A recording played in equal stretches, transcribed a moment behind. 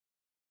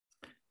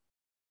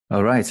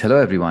All right. Hello,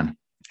 everyone,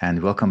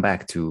 and welcome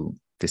back to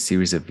the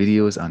series of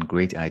videos on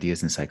great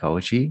ideas in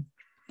psychology.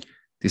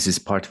 This is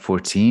part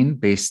 14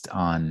 based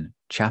on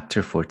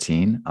chapter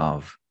 14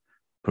 of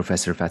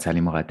Professor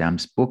Fatali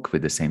Muqaddam's book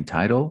with the same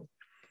title.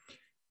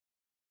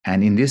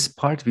 And in this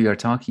part, we are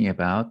talking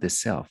about the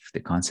self, the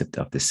concept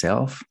of the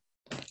self,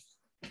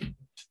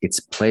 its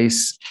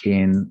place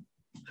in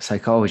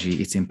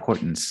psychology, its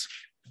importance,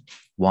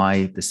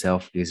 why the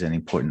self is an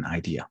important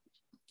idea.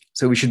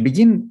 So we should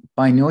begin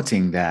by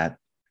noting that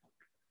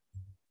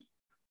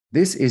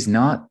this is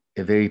not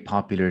a very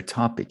popular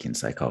topic in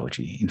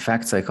psychology. In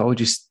fact,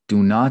 psychologists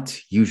do not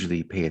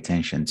usually pay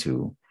attention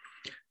to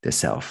the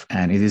self,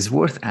 and it is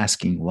worth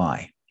asking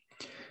why.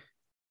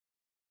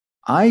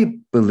 I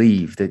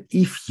believe that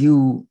if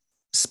you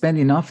spend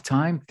enough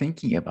time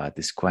thinking about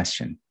this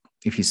question,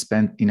 if you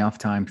spend enough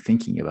time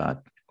thinking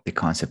about the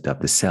concept of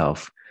the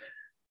self,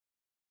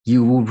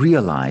 you will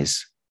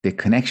realize the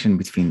connection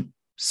between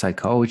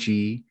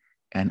psychology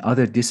and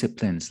other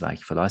disciplines like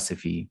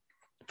philosophy,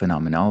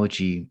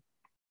 phenomenology,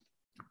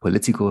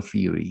 political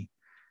theory.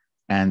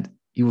 And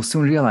you will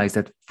soon realize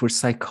that for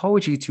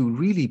psychology to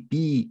really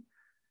be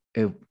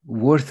a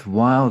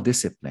worthwhile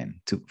discipline,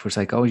 for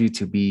psychology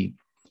to be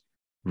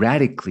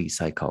radically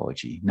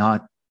psychology,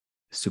 not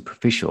a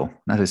superficial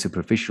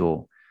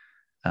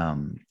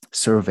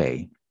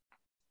survey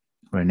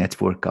or a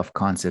network of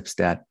concepts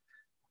that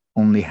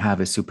only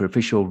have a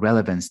superficial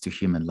relevance to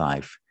human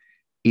life,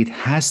 it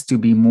has to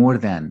be more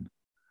than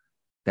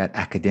that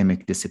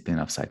academic discipline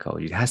of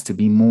psychology. It has to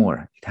be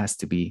more. It has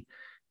to be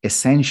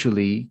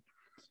essentially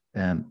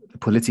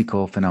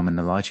political,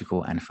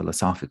 phenomenological, and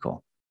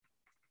philosophical.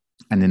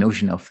 And the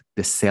notion of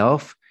the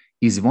self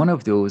is one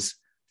of those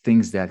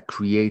things that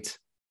create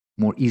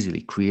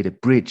a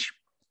bridge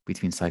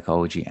between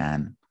psychology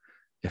and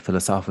a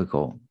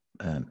philosophical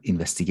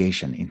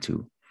investigation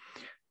into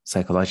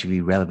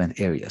psychologically relevant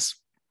areas.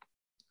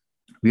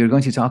 We are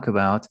going to talk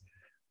about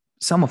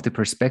some of the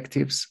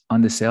perspectives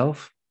on the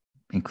self,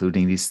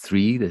 including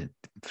the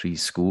three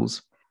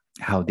schools,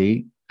 how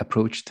they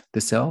approached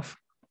the self.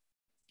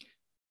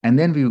 And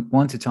then we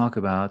want to talk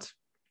about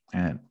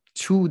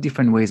two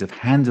different ways of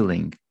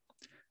handling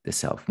the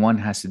self. One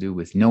has to do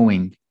with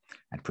knowing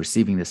and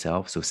perceiving the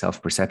self, so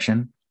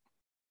self-perception.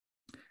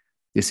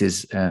 This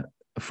is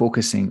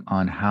focusing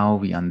on how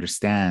we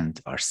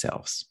understand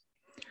ourselves,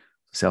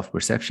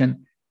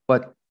 self-perception.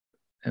 But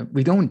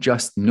we don't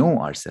just know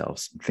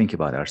ourselves, think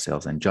about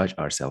ourselves, and judge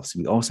ourselves.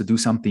 We also do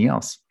something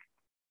else.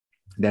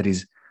 That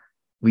is,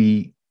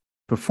 we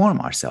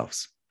perform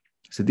ourselves.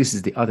 So this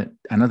is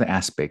another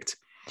aspect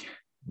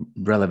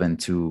relevant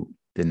to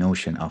the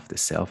notion of the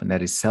self, and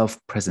that is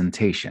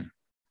self-presentation.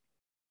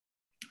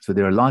 So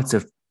there are lots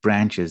of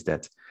branches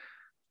that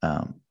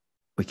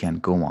we can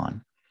go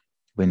on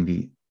when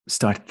we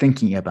start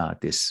thinking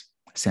about this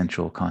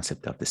central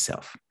concept of the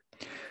self.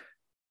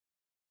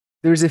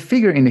 There is a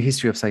figure in the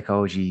history of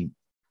psychology,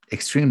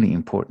 extremely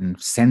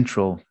important,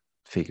 central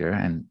figure,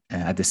 and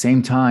at the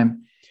same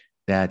time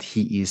that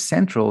he is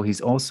central,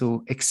 he's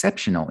also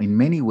exceptional. In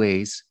many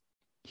ways,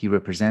 he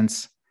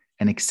represents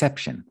an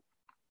exception,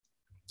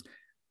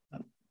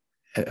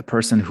 a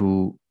person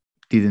who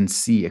didn't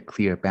see a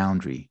clear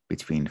boundary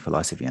between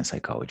philosophy and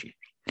psychology.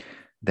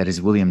 That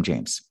is William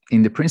James.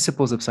 In the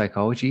Principles of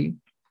Psychology,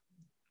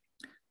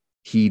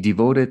 he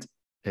devoted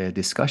a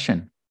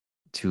discussion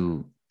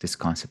to this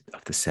concept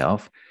of the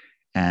self,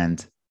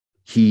 and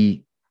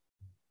he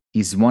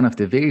is one of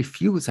the very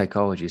few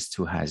psychologists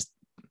who has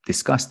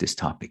discussed this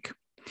topic.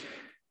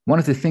 One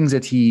of the things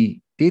that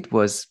he did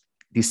was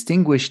he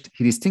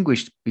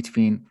distinguished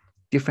between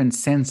different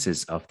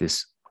senses of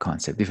this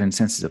concept, different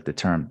senses of the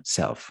term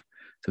self.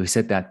 So he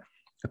said that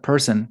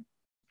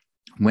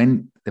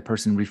when the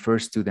person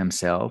refers to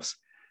themselves,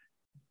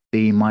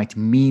 they might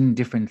mean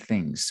different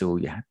things. So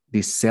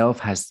this self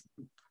has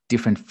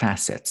different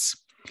facets.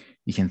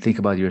 You can think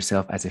about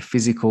yourself as a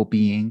physical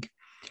being,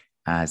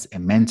 as a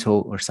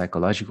mental or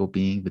psychological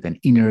being with an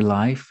inner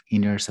life,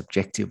 inner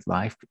subjective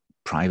life,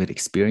 private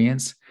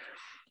experience.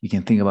 You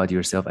can think about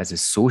yourself as a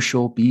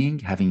social being,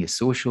 having a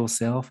social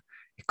self,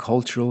 a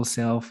cultural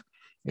self,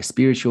 a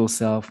spiritual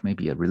self,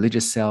 maybe a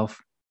religious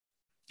self.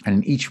 And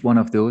in each one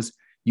of those,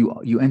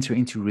 you enter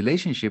into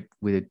relationship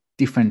with a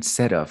different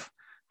set of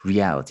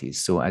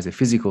realities. So as a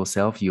physical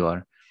self, you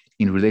are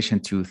in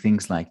relation to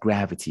things like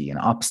gravity and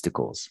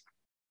obstacles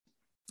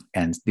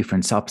and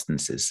different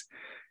substances.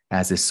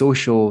 As a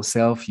social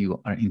self,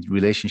 you are in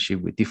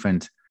relationship with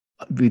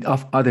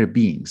other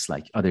beings,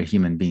 like other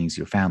human beings,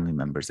 your family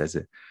members. As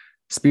a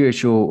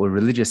spiritual or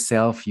religious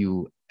self,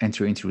 you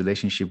enter into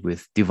relationship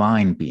with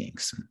divine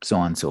beings, so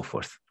on and so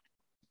forth.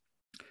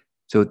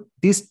 So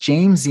this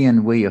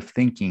Jamesian way of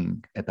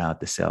thinking about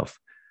the self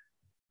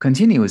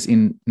continues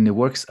in the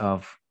works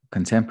of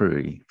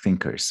contemporary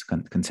thinkers,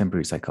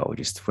 contemporary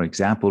psychologists. For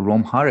example,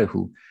 Rom Hare,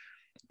 who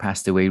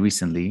passed away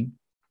recently,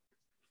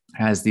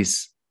 has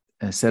this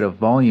set of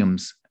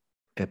volumes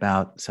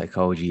about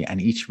psychology,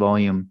 and each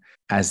volume,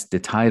 as the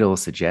title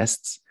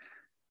suggests,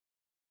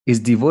 is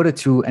devoted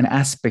to an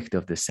aspect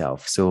of the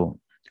self. So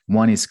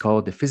One is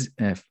called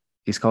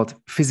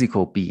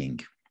physical being.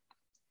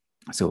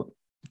 So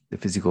the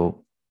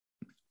physical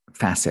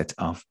facet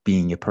of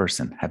being a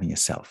person, having a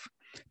self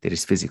that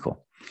is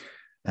physical.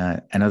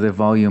 Another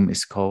volume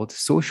is called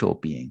social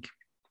being.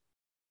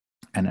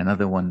 And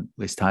another one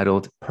is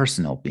titled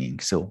personal being.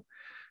 So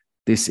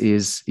this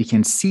is, you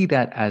can see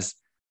that as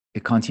a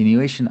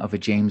continuation of a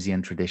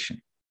Jamesian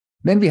tradition.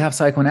 Then we have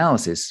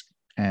psychoanalysis,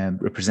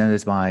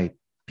 represented by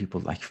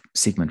people like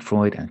Sigmund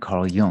Freud and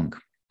Carl Jung.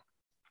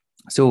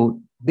 So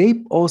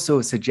they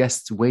also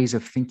suggest ways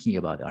of thinking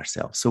about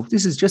ourselves. So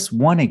this is just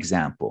one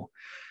example.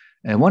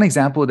 One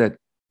example that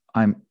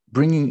I'm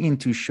bringing in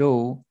to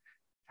show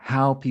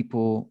how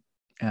people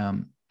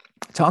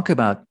talk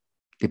about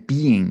the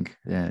being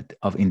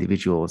of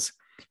individuals,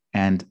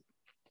 and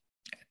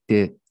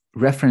the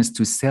reference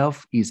to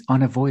self is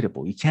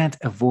unavoidable. You can't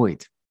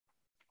avoid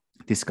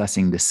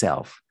discussing the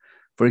self.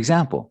 For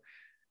example,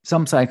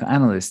 some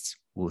psychoanalysts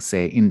will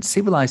say in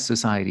civilized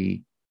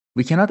society,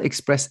 we cannot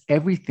express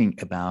everything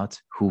about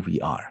who we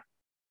are.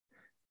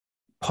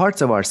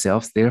 Parts of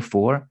ourselves,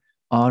 therefore,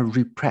 are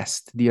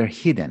repressed. They are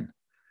hidden.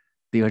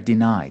 They are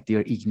denied. They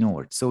are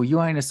ignored. So you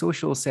are in a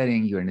social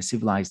setting. You're in a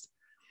civilized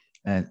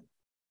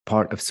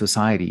part of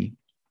society.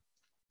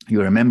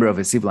 You're a member of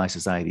a civilized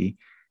society.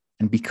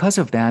 And because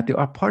of that, there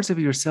are parts of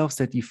yourselves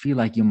that you feel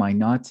like you might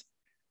not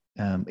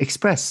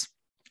express.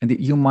 And that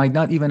you might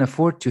not even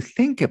afford to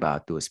think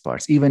about those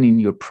parts. Even in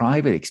your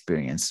private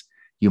experience,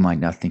 you might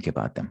not think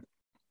about them.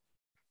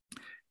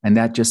 And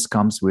that just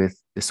comes with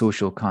the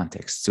social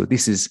context. So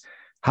this is,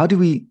 how do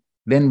we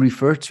then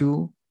refer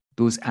to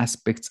those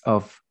aspects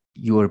of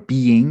your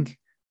being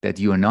that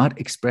you are not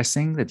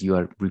expressing, that you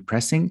are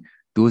repressing?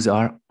 Those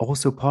are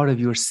also part of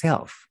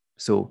yourself.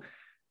 So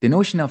the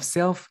notion of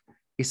self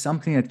is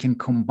something that can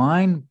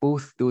combine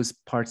both those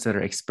parts that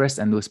are expressed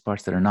and those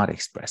parts that are not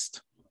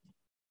expressed.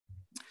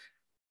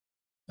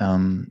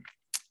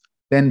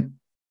 Then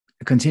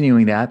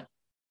continuing that,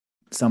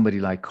 somebody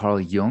like Carl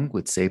Jung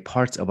would say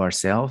parts of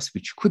ourselves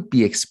which could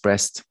be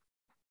expressed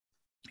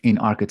in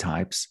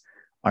archetypes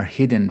are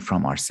hidden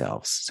from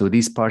ourselves. So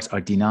these parts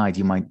are denied.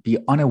 You might be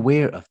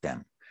unaware of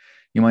them.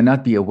 You might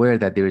not be aware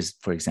that there is,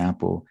 for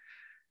example,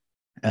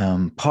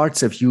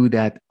 parts of you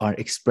that are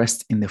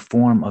expressed in the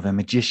form of a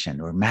magician,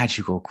 or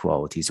magical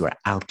qualities, or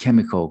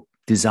alchemical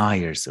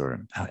desires,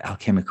 or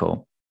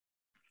alchemical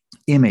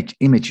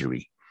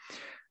imagery.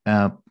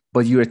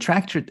 But you're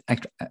attracted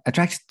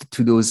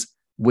to those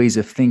ways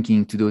of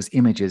thinking, to those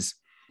images,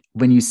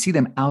 when you see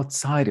them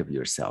outside of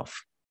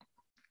yourself.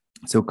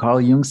 So Carl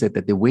Jung said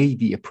that the way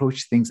we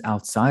approach things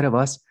outside of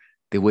us,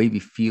 the way we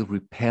feel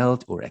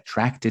repelled or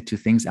attracted to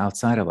things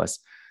outside of us,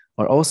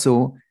 are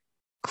also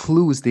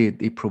clues. They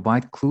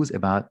provide clues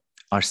about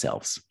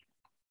ourselves.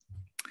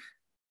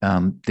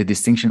 The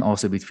distinction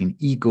also between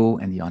ego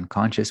and the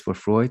unconscious for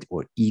Freud,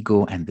 or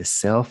ego and the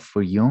self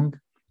for Jung,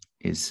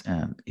 is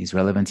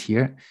relevant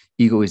here.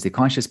 Ego is the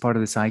conscious part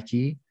of the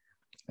psyche,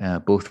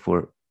 both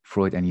for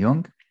Freud and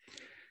Jung.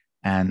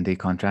 And they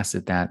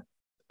contrasted that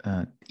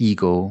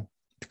ego,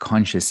 the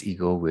conscious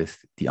ego, with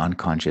the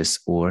unconscious,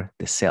 or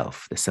the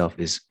self. The self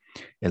is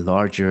a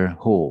larger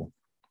whole.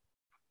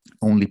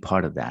 Only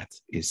part of that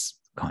is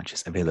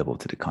conscious, available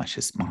to the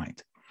conscious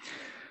mind.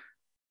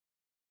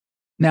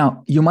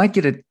 Now, you might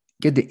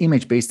get the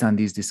image based on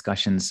these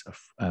discussions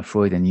of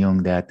Freud and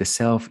Jung that the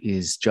self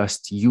is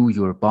just you,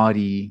 your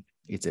body.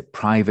 It's a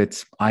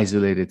private,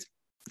 isolated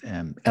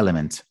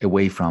element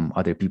away from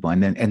other people,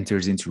 and then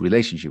enters into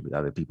relationship with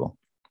other people.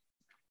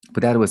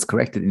 But that was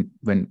corrected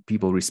when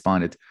people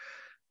responded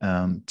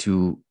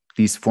to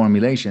these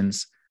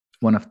formulations.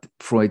 One of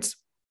Freud's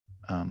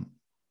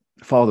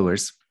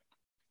followers,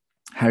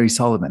 Harry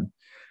Sullivan,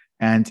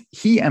 and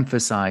he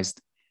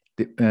emphasized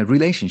the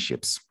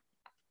relationships.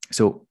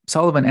 So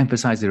Sullivan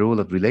emphasized the role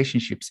of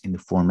relationships in the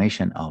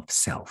formation of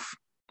self.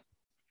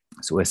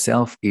 So a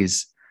self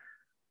is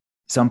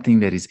something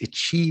that is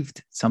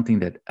achieved, something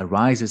that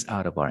arises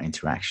out of our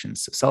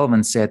interactions. So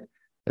Sullivan said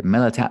that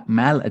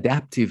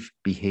maladaptive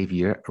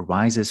behavior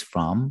arises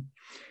from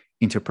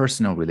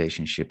interpersonal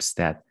relationships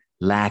that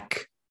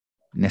lack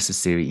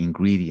necessary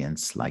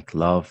ingredients like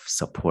love,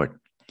 support.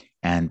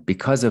 And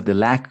because of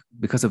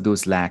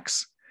those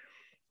lacks,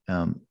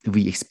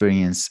 we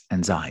experience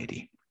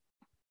anxiety.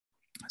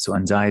 So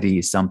anxiety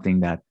is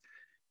something that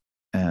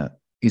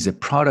is a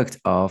product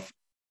of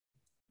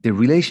the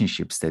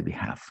relationships that we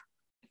have.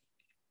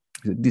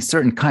 There's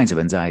certain kinds of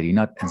anxiety,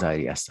 not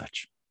anxiety as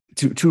such.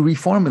 To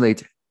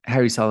reformulate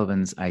Harry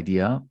Sullivan's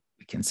idea,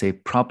 we can say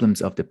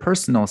problems of the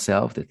personal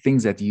self, the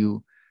things that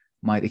you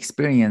might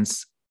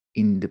experience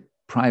in the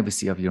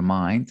privacy of your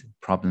mind,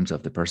 problems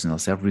of the personal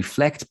self,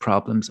 reflect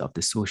problems of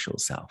the social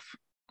self,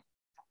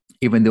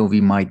 even though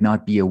we might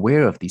not be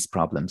aware of these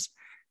problems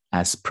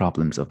as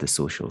problems of the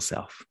social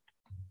self.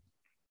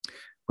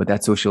 But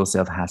that social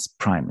self has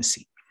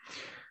primacy.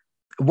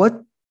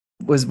 What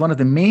was one of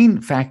the main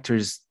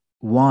factors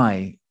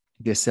why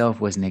the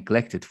self was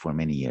neglected for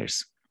many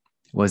years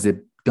was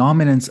the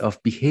dominance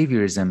of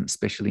behaviorism,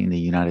 especially in the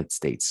United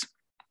States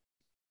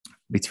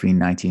between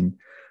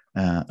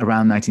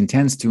around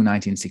 1910s to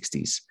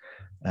 1960s.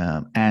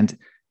 And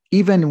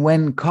even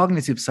when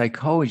cognitive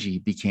psychology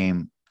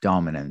became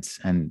dominant,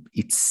 and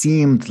it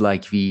seemed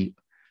like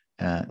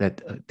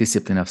that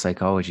discipline of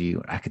psychology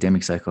or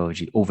academic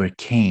psychology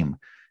overcame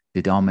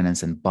the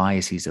dominance and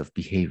biases of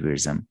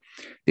behaviorism,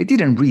 they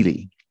didn't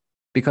really,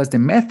 because the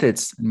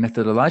methods,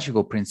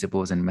 methodological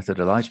principles, and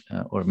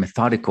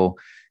methodical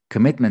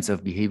commitments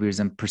of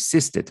behaviorism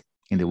persisted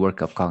in the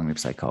work of cognitive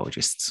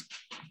psychologists,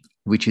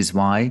 which is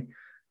why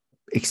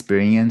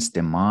experience,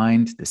 the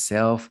mind, the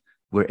self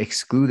were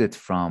excluded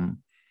from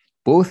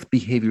both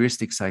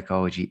behavioristic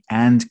psychology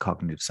and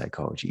cognitive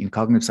psychology. In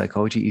cognitive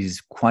psychology, it is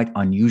quite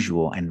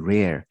unusual and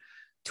rare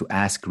to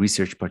ask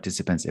research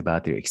participants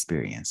about their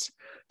experience,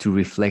 to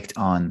reflect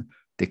on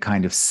the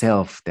kind of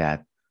self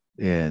that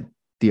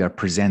they are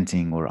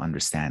presenting or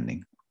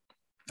understanding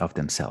of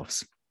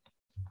themselves.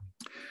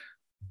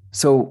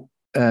 So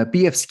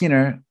B.F.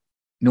 Skinner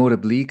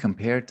notably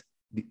compared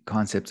the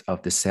concepts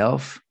of the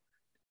self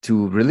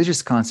to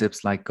religious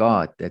concepts like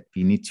God that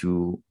we need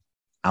to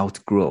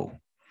outgrow.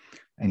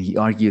 And he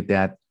argued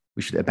that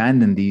we should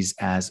abandon these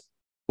as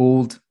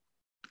old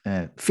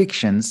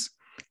fictions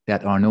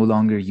that are no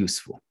longer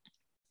useful.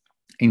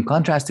 In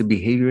contrast to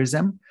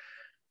behaviorism,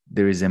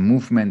 there is a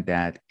movement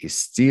that is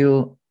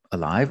still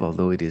alive,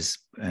 although it is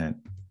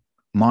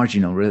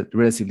marginal,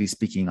 relatively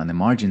speaking, on the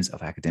margins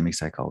of academic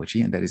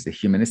psychology, and that is the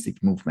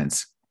humanistic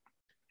movements,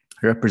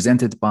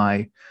 represented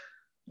by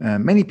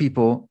many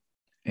people,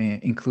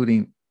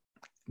 including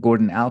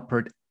Gordon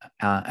Alpert,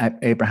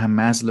 Abraham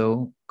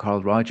Maslow,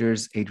 Carl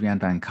Rogers, Adrian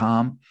Van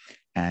Kaam,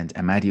 and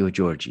Amadio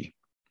Giorgi.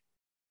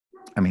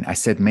 I mean, I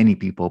said many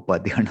people,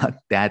 but they are not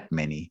that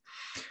many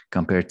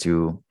compared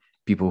to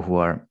people who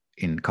are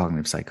in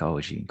cognitive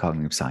psychology,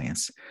 cognitive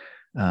science.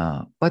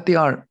 But there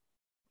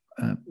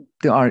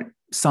are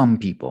some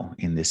people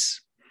in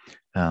this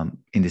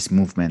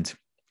movement,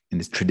 in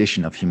this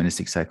tradition of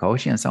humanistic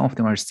psychology, and some of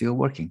them are still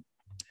working,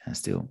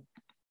 still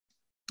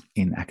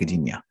in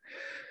academia.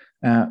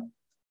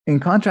 In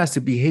contrast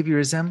to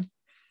behaviorism,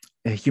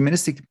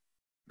 humanistic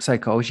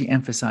psychology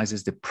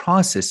emphasizes the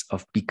process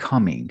of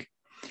becoming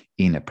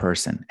in a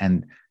person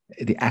and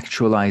the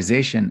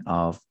actualization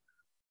of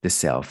the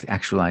self, the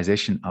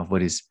actualization of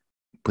what is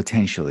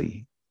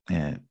potentially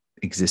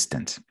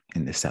existent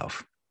in the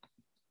self.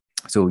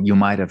 So you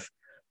might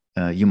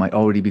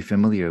already be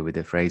familiar with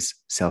the phrase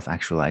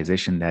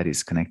self-actualization that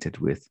is connected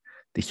with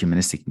the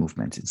humanistic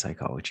movement in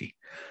psychology.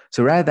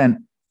 So rather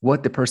than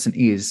what the person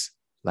is,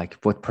 like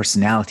what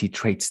personality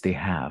traits they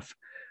have,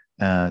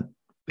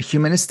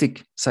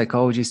 humanistic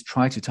psychologists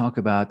try to talk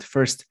about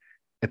first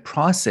a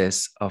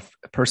process of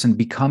a person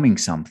becoming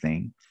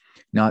something,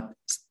 not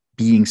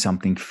being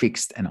something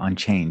fixed and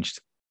unchanged.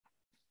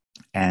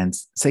 And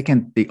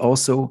second, they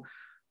also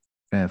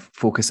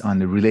focus on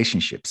the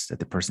relationships that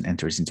the person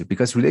enters into,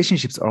 because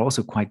relationships are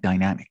also quite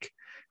dynamic.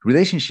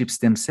 Relationships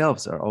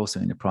themselves are also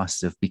in the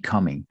process of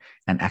becoming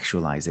and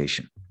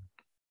actualization.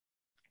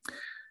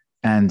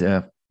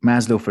 And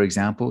Maslow, for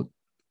example,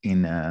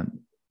 in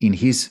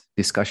his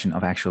discussion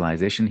of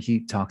actualization,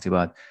 he talked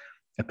about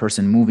a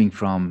person moving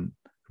from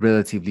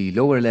relatively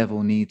lower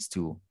level needs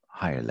to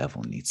higher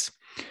level needs.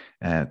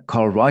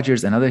 Carl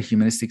Rogers, another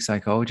humanistic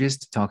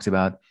psychologist, talks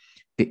about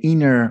the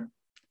inner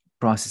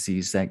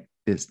processes, like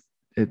this,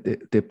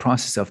 the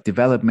process of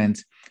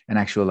development and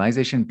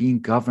actualization being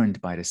governed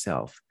by the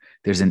self.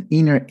 There's an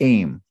inner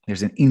aim,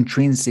 there's an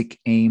intrinsic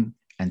aim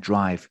and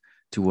drive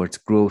towards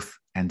growth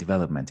and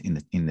development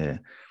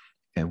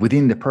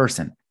within the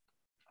person.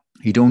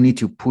 You don't need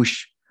to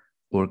push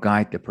or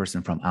guide the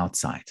person from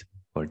outside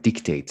or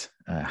dictate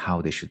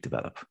how they should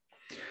develop.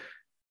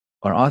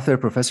 Our author,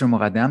 Professor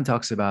Muqaddam,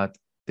 talks about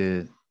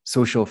the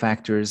social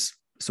factors,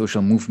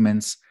 social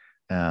movements,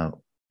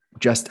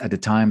 just at the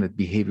time that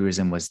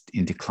behaviorism was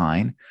in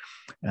decline,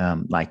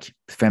 like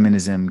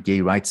feminism,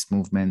 gay rights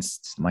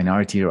movements,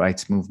 minority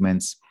rights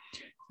movements.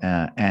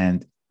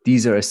 And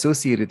these are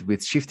associated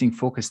with shifting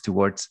focus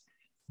towards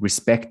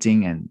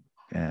respecting and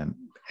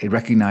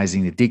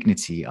recognizing the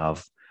dignity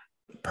of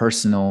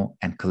personal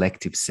and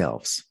collective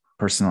selves,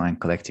 personal and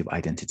collective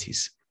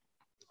identities.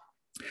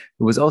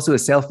 There was also a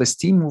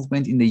self-esteem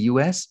movement in the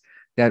US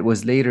that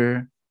was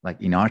later,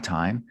 like in our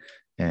time,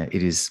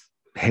 it is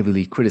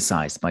heavily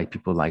criticized by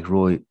people like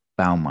Roy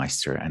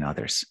Baumeister and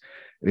others,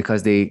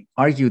 because they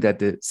argue that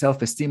the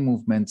self-esteem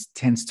movement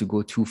tends to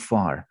go too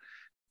far.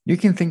 You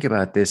can think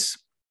about this.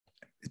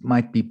 It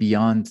might be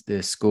beyond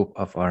the scope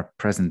of our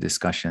present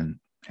discussion.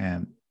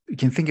 You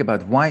can think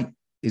about why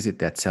is it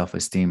that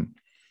self-esteem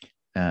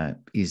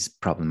is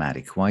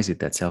problematic? Why is it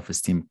that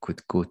self-esteem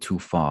could go too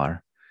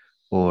far,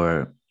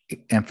 or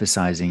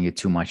emphasizing it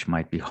too much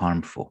might be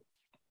harmful?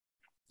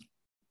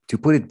 To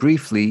put it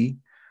briefly,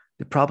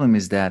 the problem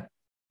is that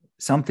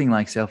something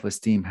like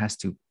self-esteem has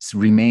to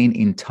remain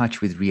in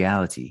touch with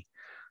reality.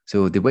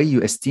 So the way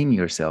you esteem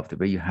yourself, the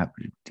way you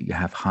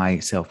have high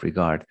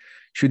self-regard,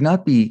 should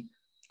not be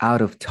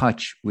out of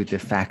touch with the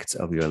facts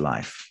of your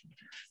life,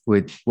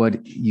 with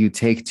what you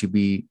take to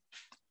be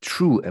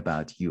true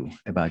about you,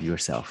 about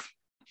yourself.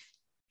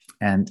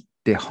 And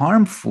the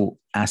harmful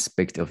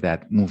aspect of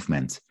that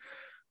movement,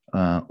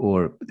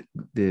 or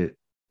the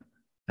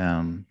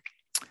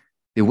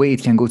way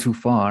it can go too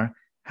far,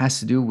 has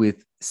to do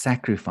with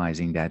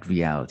sacrificing that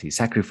reality,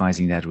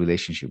 sacrificing that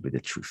relationship with the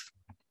truth.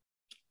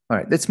 All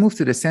right, let's move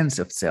to the sense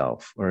of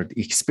self, or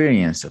the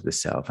experience of the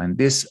self. And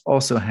this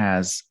also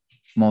has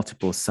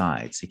multiple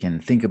sides. You can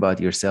think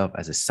about yourself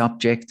as a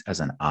subject,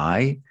 as an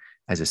I,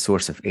 as a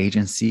source of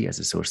agency, as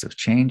a source of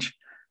change,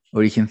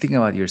 or you can think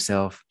about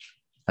yourself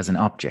as an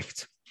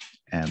object,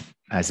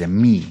 as a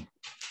me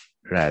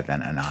rather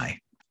than an I.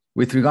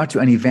 With regard to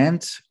an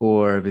event,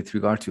 or with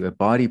regard to a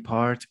body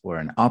part or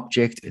an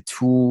object, a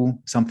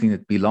tool, something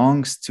that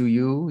belongs to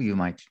you, you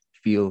might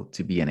feel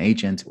to be an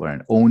agent or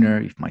an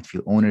owner. You might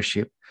feel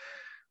ownership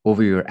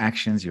over your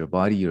actions, your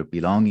body, your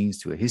belongings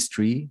to a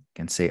history. You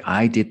can say,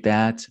 I did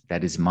that,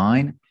 that is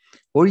mine.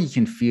 Or you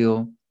can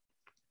feel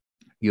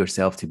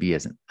yourself to be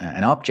as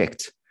an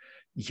object.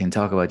 You can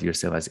talk about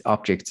yourself as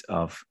object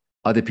of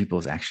other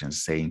people's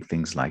actions, saying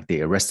things like,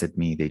 they arrested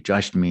me, they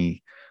judged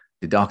me,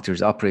 the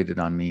doctors operated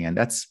on me. And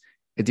that's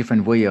a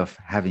different way of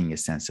having a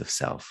sense of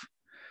self.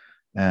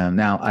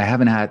 Now, I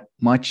haven't had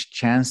much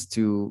chance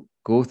to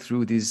go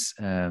through these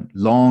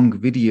long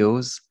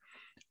videos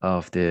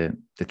of the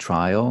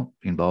trial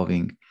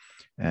involving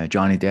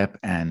Johnny Depp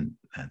and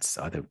that's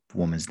the other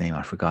woman's name,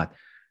 I forgot.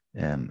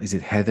 Is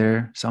it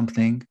Heather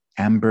something?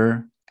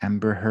 Amber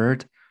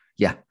Heard?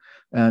 Yeah.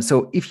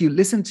 So if you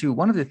listen to,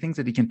 one of the things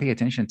that you can pay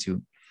attention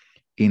to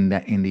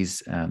in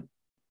these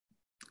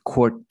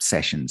court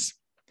sessions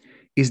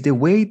is the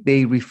way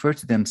they refer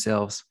to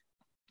themselves,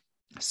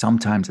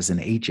 sometimes as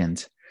an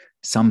agent,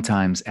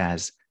 sometimes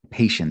as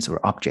patients or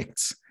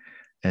objects.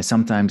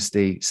 Sometimes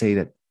they say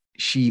that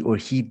she or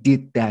he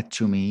did that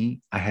to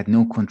me. I had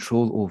no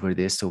control over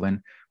this. So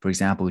when, for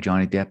example,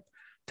 Johnny Depp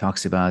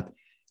talks about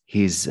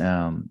his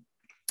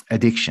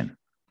addiction,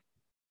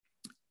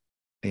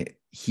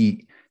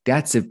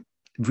 that's a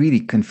really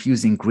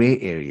confusing gray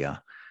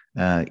area.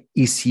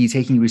 Is he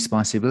taking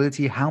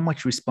responsibility? How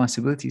much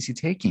responsibility is he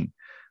taking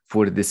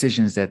for the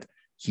decisions that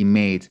he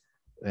made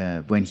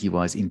when he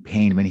was in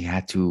pain, when he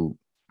had to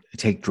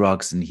take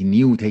drugs, and he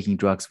knew taking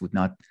drugs would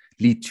not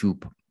lead to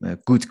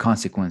good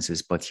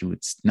consequences, but he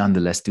would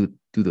nonetheless do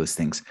those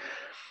things.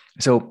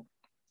 So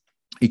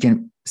you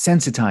can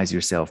sensitize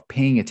yourself,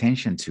 paying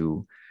attention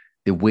to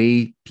the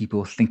way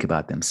people think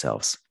about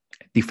themselves,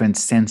 different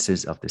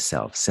senses of the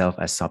self, self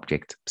as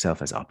subject,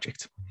 self as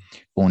object,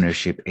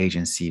 ownership,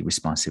 agency,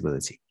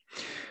 responsibility.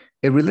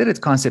 A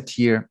related concept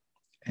here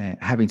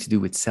having to do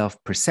with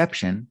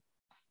self-perception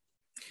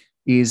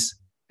is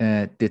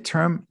the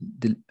term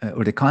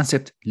or the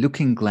concept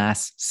looking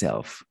glass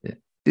self.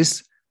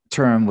 This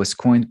term was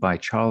coined by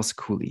Charles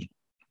Cooley,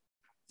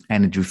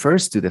 and it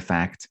refers to the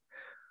fact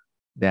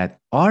that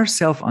our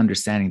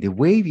self-understanding, the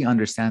way we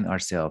understand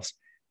ourselves,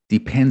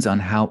 depends on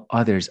how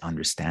others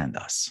understand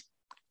us.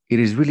 It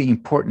is really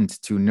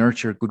important to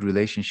nurture good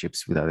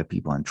relationships with other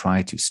people and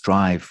try to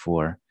strive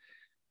for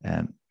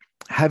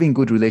having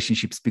good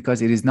relationships,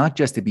 because it is not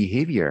just the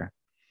behavior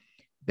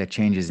that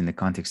changes in the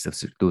context of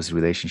those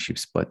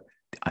relationships, but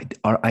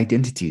our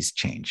identities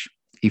change.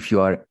 If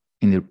you are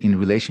in a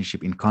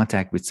relationship, in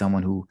contact with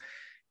someone who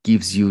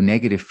gives you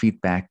negative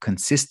feedback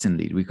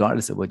consistently,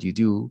 regardless of what you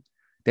do,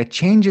 that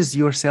changes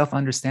your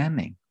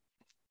self-understanding.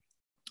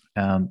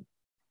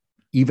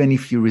 Even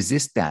if you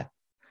resist that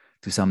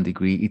to some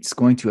degree, it's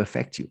going to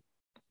affect you.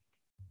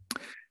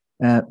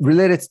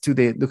 Related to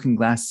the looking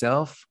glass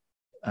self,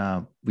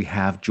 we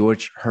have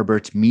George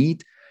Herbert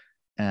Mead,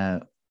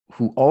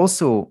 who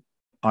also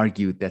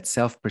argued that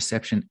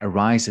self-perception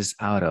arises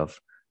out of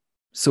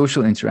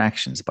social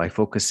interactions by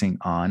focusing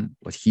on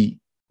what he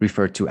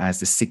referred to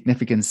as the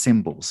significant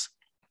symbols,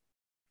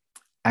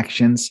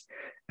 actions,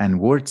 and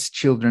words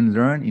children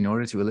learn in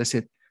order to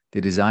elicit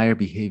the desired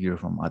behavior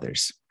from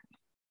others.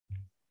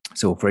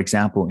 So, for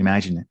example,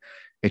 imagine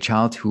a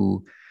child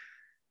who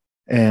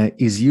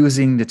is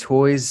using the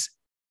toys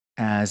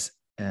as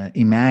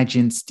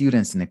imagined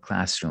students in a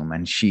classroom,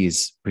 and she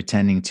is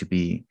pretending to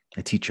be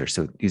a teacher.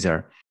 So these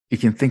are, you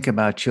can think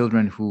about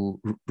children who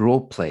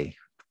role play,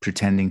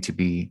 pretending to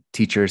be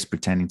teachers,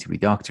 pretending to be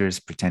doctors,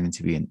 pretending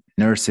to be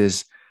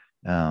nurses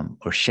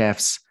or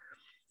chefs.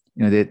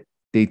 You know,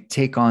 they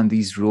take on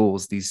these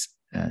roles, these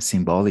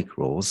symbolic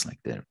roles, like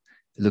they're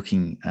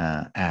looking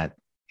at,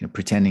 you know,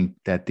 pretending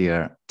that they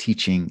are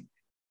teaching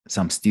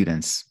some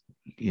students,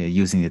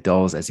 using the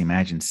dolls as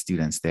imagined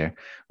students there,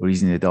 or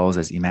using the dolls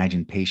as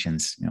imagined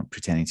patients, you know,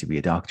 pretending to be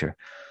a doctor.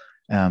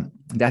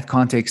 That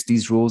context,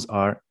 these roles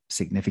are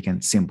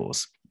significant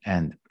symbols,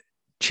 and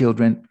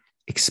children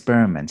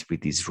experiment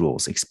with these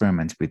roles,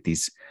 experiment with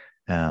these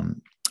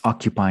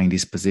occupying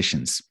these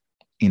positions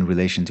in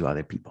relation to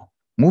other people.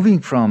 Moving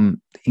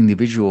from the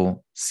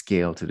individual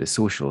scale to the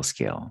social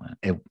scale,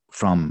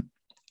 from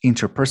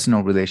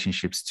interpersonal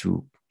relationships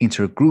to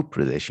intergroup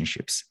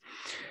relationships,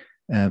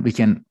 we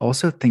can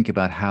also think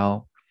about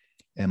how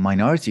a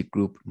minority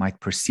group might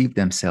perceive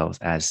themselves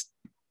as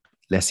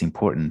less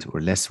important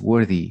or less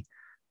worthy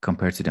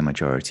compared to the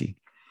majority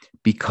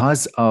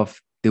because of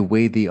the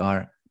way they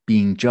are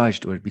being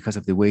judged or because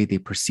of the way they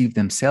perceive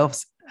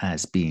themselves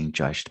as being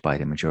judged by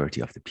the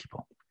majority of the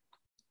people.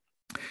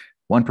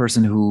 One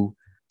person who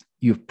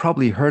you've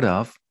probably heard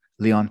of,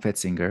 Leon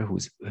Festinger,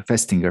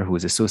 who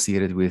is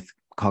associated with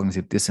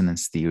cognitive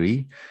dissonance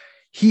theory,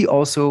 he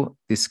also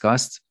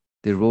discussed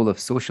the role of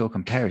social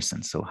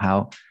comparison. So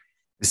how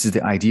this is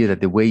the idea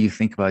that the way you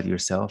think about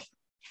yourself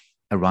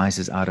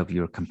arises out of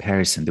your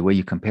comparison, the way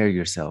you compare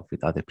yourself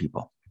with other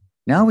people.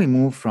 Now we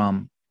move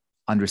from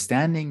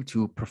understanding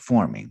to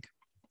performing,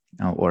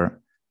 or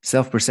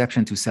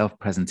self-perception to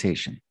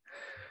self-presentation.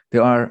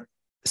 There are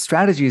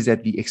strategies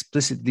that we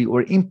explicitly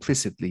or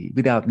implicitly,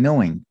 without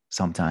knowing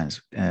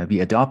sometimes, we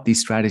adopt these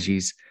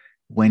strategies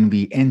when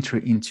we enter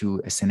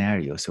into a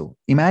scenario. So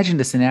imagine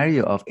the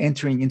scenario of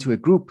entering into a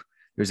group.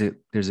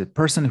 There's a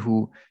person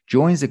who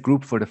joins a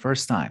group for the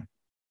first time.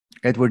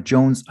 Edward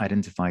Jones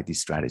identified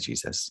these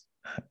strategies as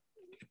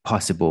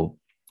possible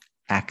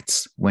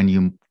acts when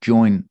you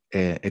join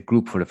a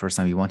group for the first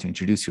time. You want to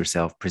introduce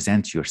yourself,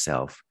 present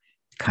yourself,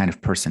 kind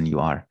of person you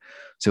are.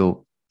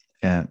 So,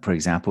 for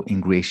example,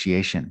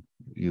 ingratiation,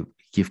 you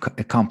give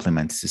a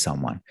compliment to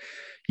someone.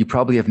 You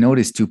probably have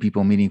noticed two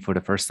people meeting for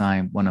the first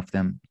time. One of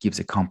them gives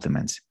a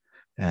compliment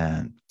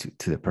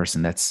to the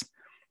person. That's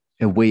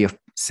a way of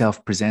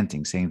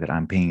self-presenting, saying that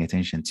I'm paying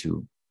attention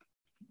to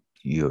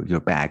your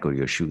bag or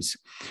your shoes.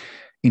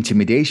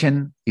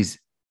 Intimidation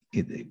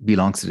it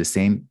belongs to the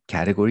same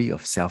category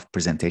of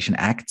self-presentation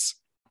acts.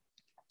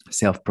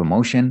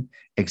 Self-promotion,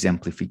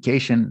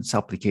 exemplification,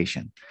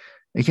 supplication.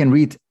 You can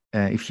read,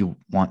 if you're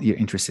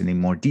interested in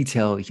more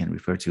detail, you can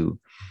refer to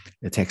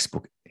the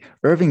textbook.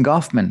 Irving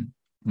Goffman,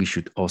 we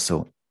should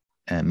also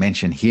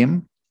mention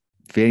him,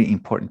 very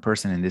important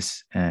person in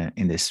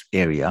this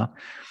area.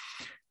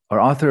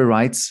 Our author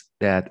writes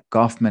that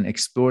Goffman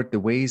explored the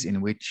ways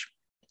in which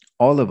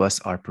all of us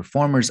are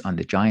performers on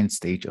the giant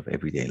stage of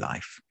everyday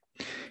life.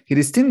 He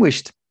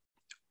distinguished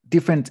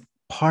different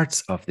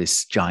parts of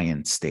this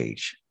giant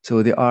stage.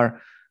 So there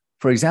are,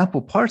 for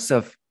example, parts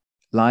of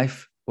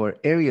life or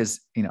areas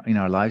in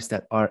our lives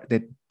that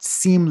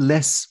seem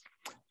less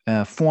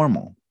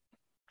formal.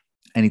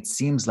 And it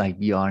seems like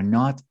we are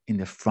not in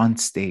the front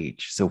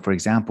stage. So, for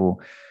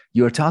example,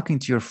 you're talking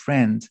to your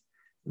friend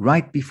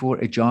right before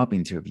a job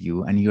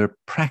interview and you're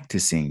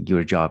practicing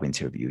your job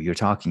interview. You're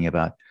talking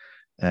about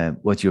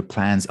what your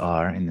plans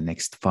are in the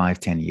next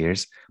 5-10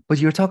 years, but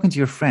you're talking to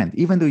your friend,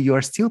 even though you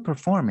are still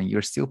performing,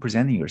 you're still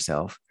presenting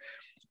yourself.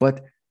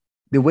 But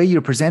the way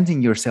you're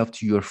presenting yourself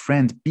to your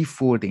friend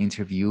before the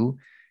interview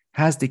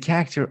has the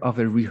character of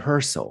a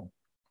rehearsal.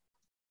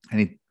 And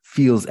it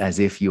feels as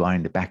if you are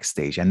in the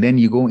backstage. And then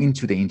you go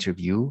into the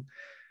interview.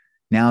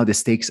 Now the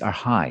stakes are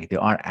high.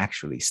 There are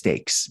actually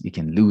stakes. You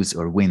can lose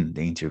or win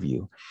the interview.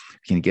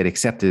 You can get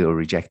accepted or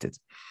rejected.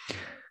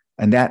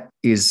 And that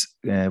is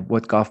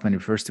what Goffman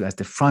refers to as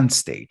the front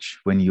stage,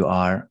 when you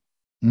are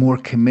more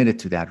committed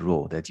to that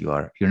role, that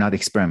you're not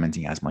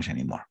experimenting as much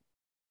anymore.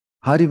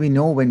 How do we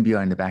know when we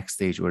are in the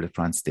backstage or the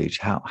front stage?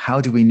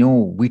 How do we know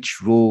which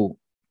role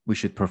we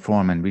should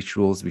perform and which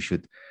roles we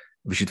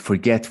should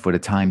forget for the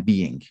time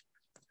being?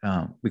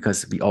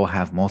 Because we all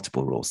have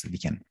multiple roles that we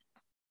can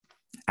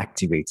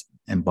activate,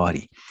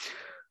 embody.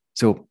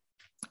 So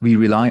we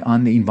rely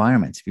on the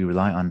environment. We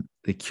rely on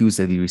the cues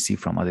that we receive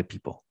from other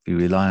people. We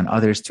rely on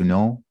others to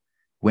know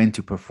when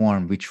to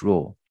perform which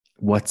role,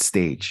 what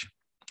stage,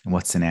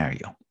 what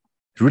scenario.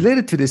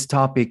 Related to this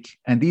topic,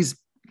 and these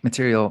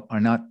material are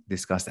not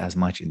discussed as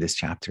much in this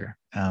chapter,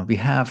 we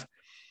have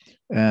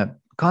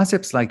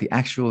concepts like the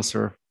actual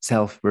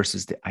self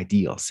versus the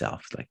ideal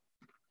self. Like,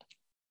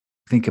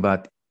 think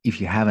about if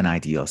you have an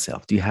ideal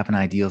self. Do you have an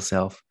ideal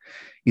self?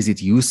 Is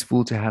it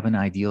useful to have an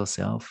ideal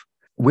self?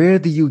 Where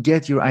do you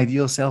get your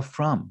ideal self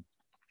from?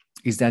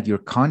 Is that your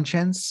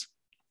conscience?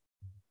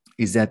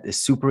 Is that a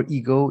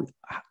superego?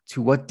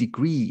 To what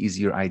degree is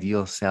your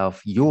ideal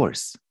self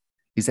yours?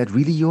 Is that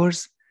really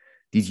yours?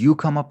 Did you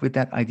come up with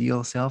that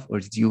ideal self, or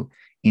did you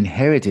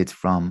inherit it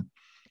from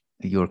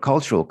your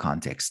cultural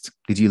context?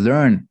 Did you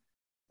learn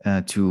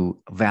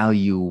to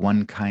value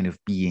one kind of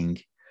being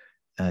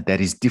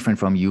that is different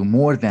from you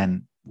more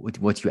than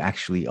what you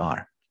actually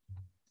are?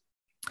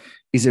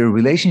 Is there a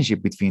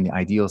relationship between the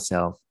ideal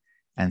self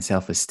and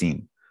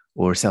self-esteem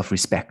or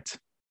self-respect?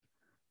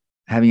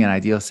 Having an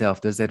ideal self,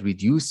 does that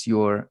reduce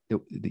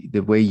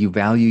the way you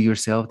value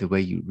yourself, the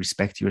way you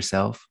respect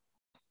yourself,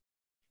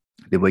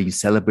 the way you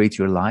celebrate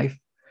your life?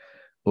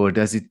 Or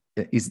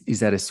is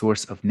that a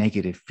source of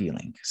negative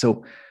feeling?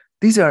 So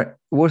these are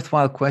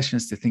worthwhile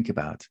questions to think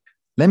about.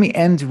 Let me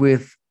end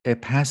with a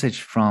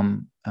passage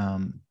from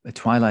A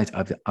Twilight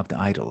of the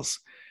Idols.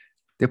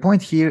 The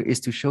point here is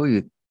to show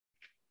you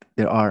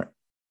there are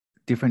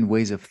different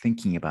ways of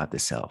thinking about the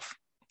self.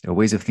 There are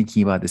ways of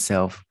thinking about the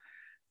self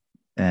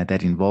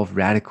that involve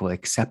radical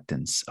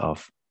acceptance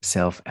of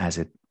self as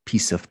a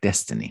piece of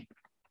destiny.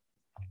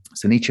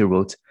 So Nietzsche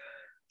wrote,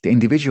 the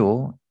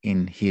individual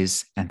in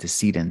his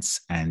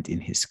antecedents and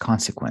in his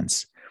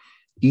consequence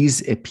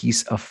is a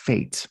piece of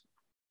fate,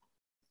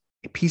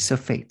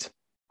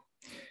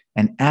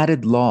 an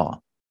added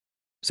law.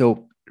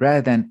 So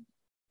rather than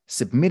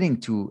submitting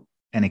to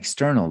an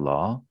external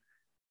law,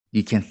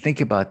 you can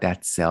think about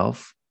that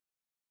self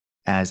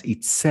as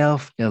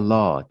itself a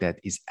law that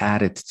is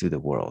added to the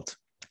world,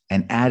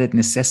 an added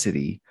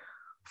necessity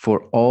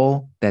for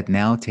all that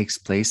now takes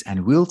place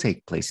and will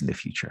take place in the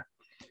future.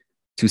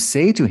 To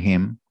say to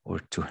him or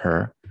to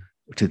her,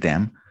 or to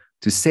them,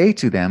 to say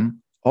to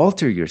them,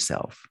 alter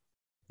yourself,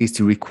 is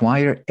to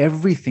require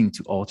everything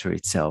to alter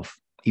itself,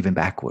 even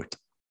backward.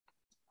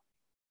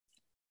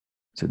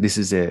 So this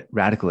is a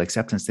radical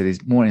acceptance that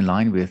is more in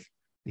line with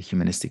the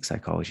humanistic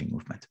psychology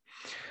movement.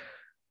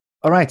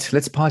 All right,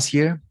 let's pause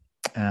here.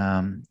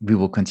 We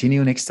will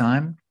continue next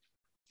time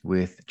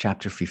with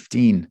chapter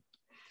 15,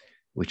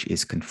 which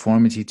is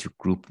conformity to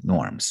group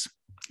norms.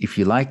 If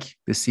you like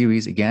this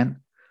series, again,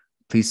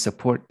 please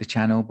support the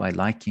channel by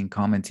liking,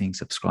 commenting,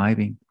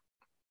 subscribing.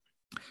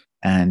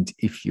 And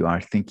if you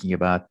are thinking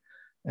about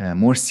a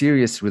more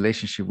serious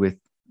relationship with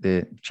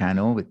the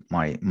channel, with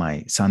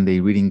my Sunday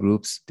reading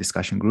groups,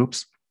 discussion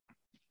groups,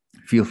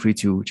 feel free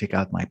to check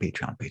out my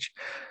Patreon page.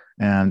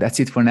 That's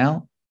it for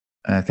now.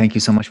 Thank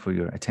you so much for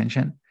your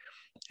attention,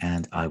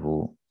 and I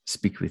will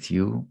speak with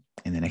you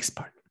in the next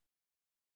part.